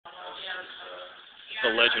The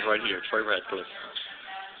legend right here, Trey Ratcliffe.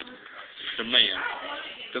 The man.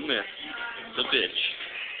 The myth. The bitch.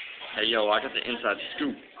 Hey, yo, I got the inside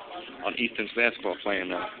scoop on Easton's basketball plan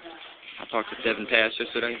now. I talked to Devin Pass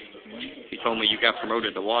yesterday. He told me you got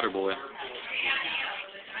promoted to water boy.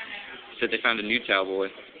 Said they found a new towel boy.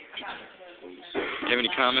 Do you have any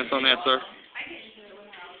comments on that, sir?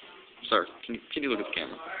 Sir, can you look at the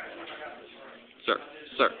camera? Sir,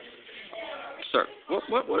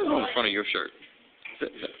 what is on the front of your shirt?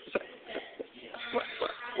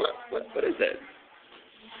 What is that?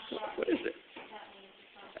 What is it?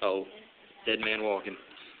 Oh, dead man walking.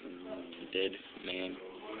 Dead man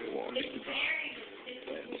walking.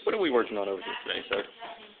 What are we working on over here today, sir?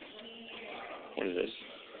 What is this?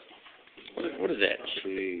 What is that?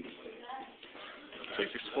 Please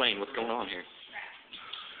explain what's going on here.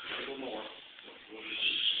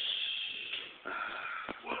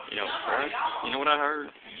 You know what I heard,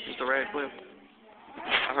 Mr. Radcliffe?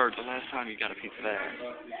 I heard the last time you got a piece of ass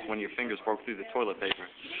when your fingers broke through the toilet paper.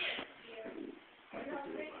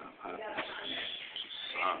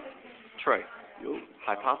 Trey,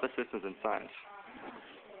 hypothesis is in science.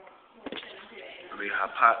 I mean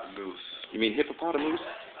hypotenuse. You mean hippopotamus?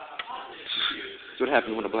 That's what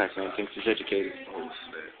happens when a black man thinks he's educated. Oh,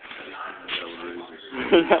 snap.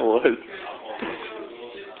 That was.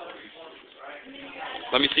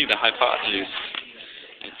 Let me see the hypotenuse.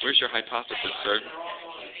 Where's your hypothesis, sir?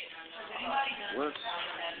 What?